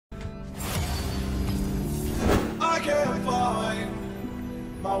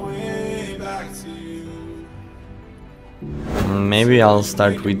Maybe I'll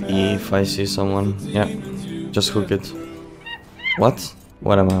start with E if I see someone. Yeah, just hook it. What?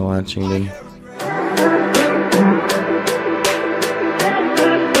 What am I watching then?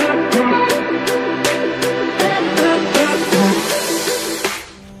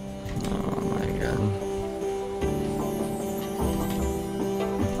 Oh my god.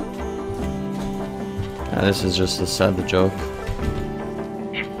 Yeah, this is just a sad joke.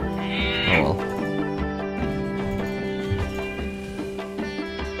 Oh well.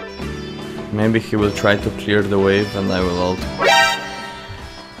 Maybe he will try to clear the wave and I will ult.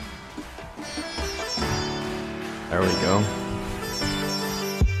 There we go.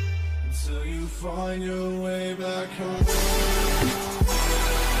 Until you find your way back home.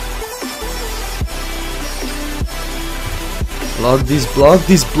 Block this, block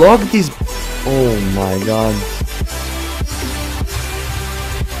this, block this! Oh my god.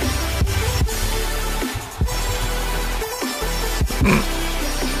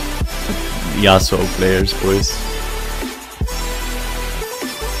 Yasuo players, boys.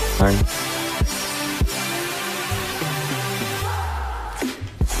 Darn.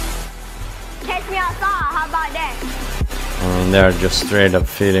 Catch me outside, how about that? I mean, they're just straight up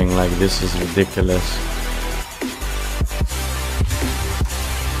feeding, like this is ridiculous.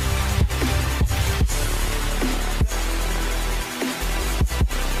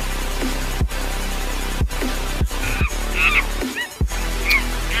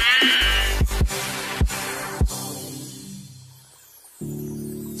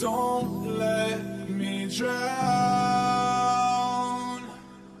 Don't let me drown.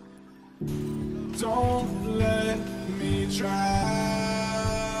 Don't let me drown.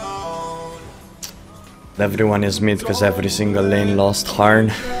 Everyone is mid because every single lane lost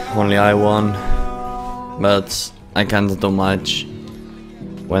hard. Only I won. But I can't do much.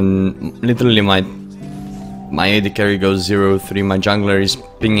 When literally my AD carry goes 0-3, my jungler is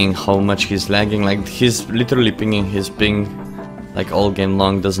pinging how much he's lagging. Like he's literally pinging his ping. Like all game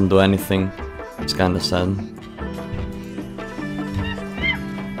long, doesn't do anything. It's kinda sad.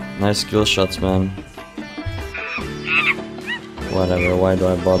 Nice skill shots, man. Whatever, why do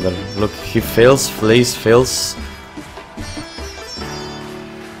I bother? Look, he fails, fails.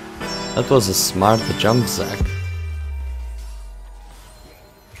 That was a smart jump, Zach.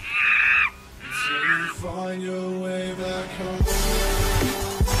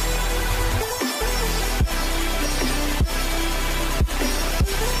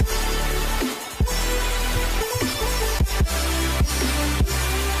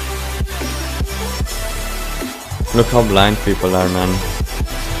 Look how blind people are, man.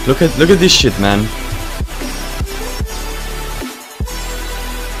 Look at this shit, man.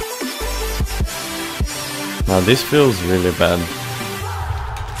 Now this feels really bad.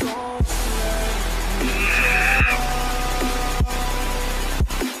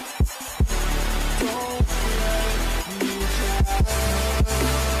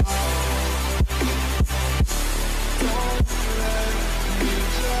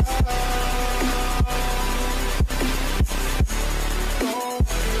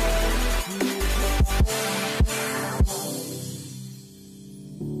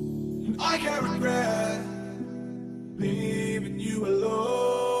 I can't regret leaving you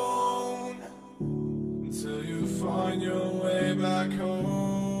alone until you find your way back home.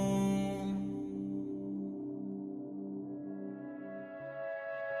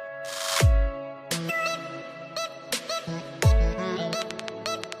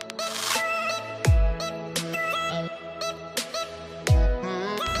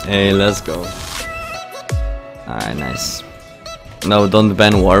 Hey, let's go. Alright, nice. No, don't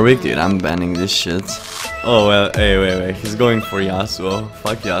ban Warwick, dude, I'm banning this shit. Oh well, hey, wait, he's going for Yasuo.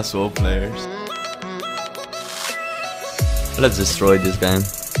 Fuck Yasuo players. Let's destroy this guy.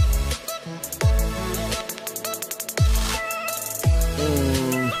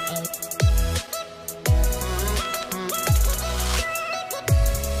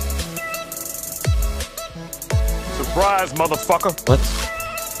 Surprise, motherfucker! What?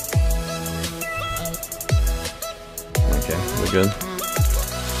 Okay, we're good.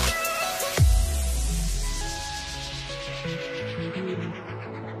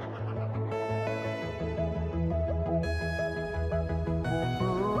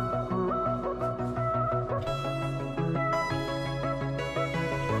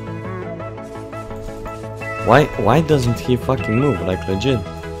 Why doesn't he fucking move, like legit?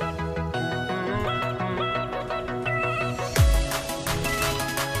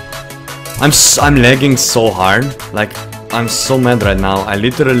 I'm lagging so hard, like I'm so mad right now. I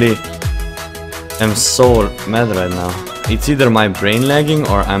literally am so mad right now. It's either my brain lagging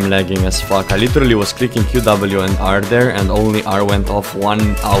or I'm lagging as fuck. I literally was clicking QW and R there and only R went off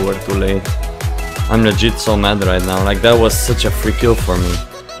 1 hour too late. I'm legit so mad right now, like that was such a free kill for me.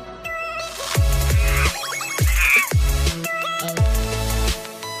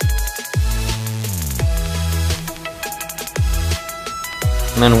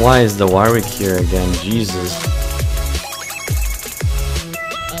 Man, why is the Warwick here again? Jesus.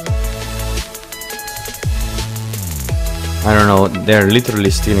 I don't know, they're literally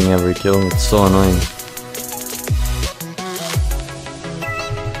stealing every kill, it's so annoying.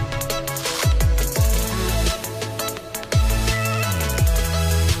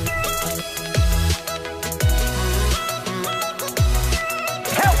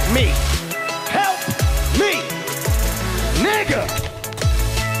 Help me! Help me! Nigga!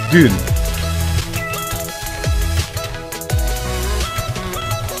 Dude.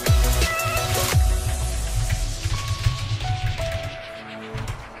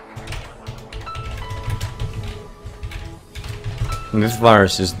 This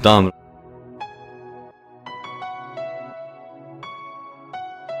virus is dumb.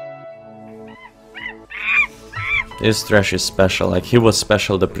 This Thresh is special, like he was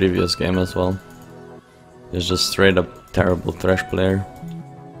special the previous game as well. He's just straight up terrible Thresh player.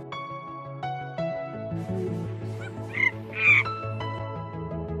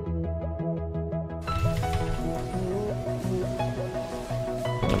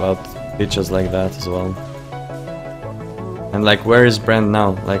 About bitches like that as well. And like, where is Brand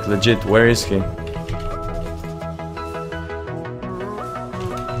now? Like, legit, where is he?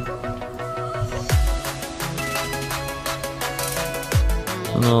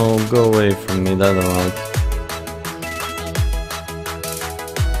 No, go away from me, that don't like.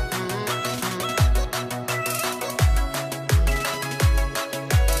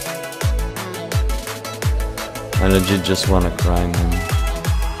 I legit just wanna cry, man.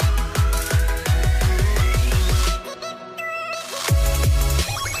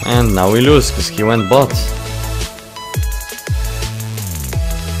 And now we lose, because he went bot.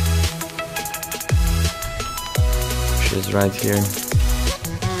 She's right here.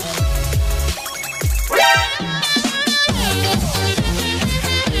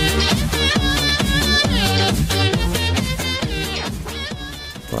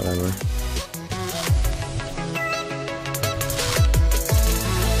 Whatever.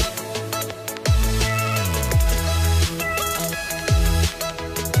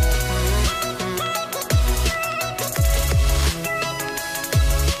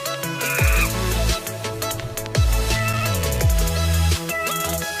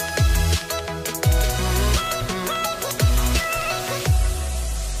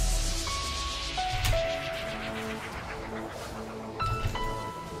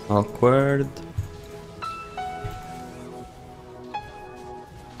 Awkward.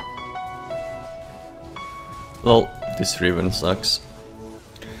 Lol, this Riven sucks.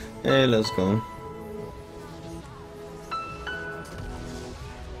 Hey, let's go.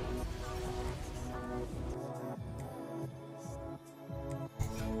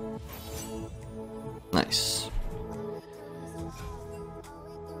 Nice.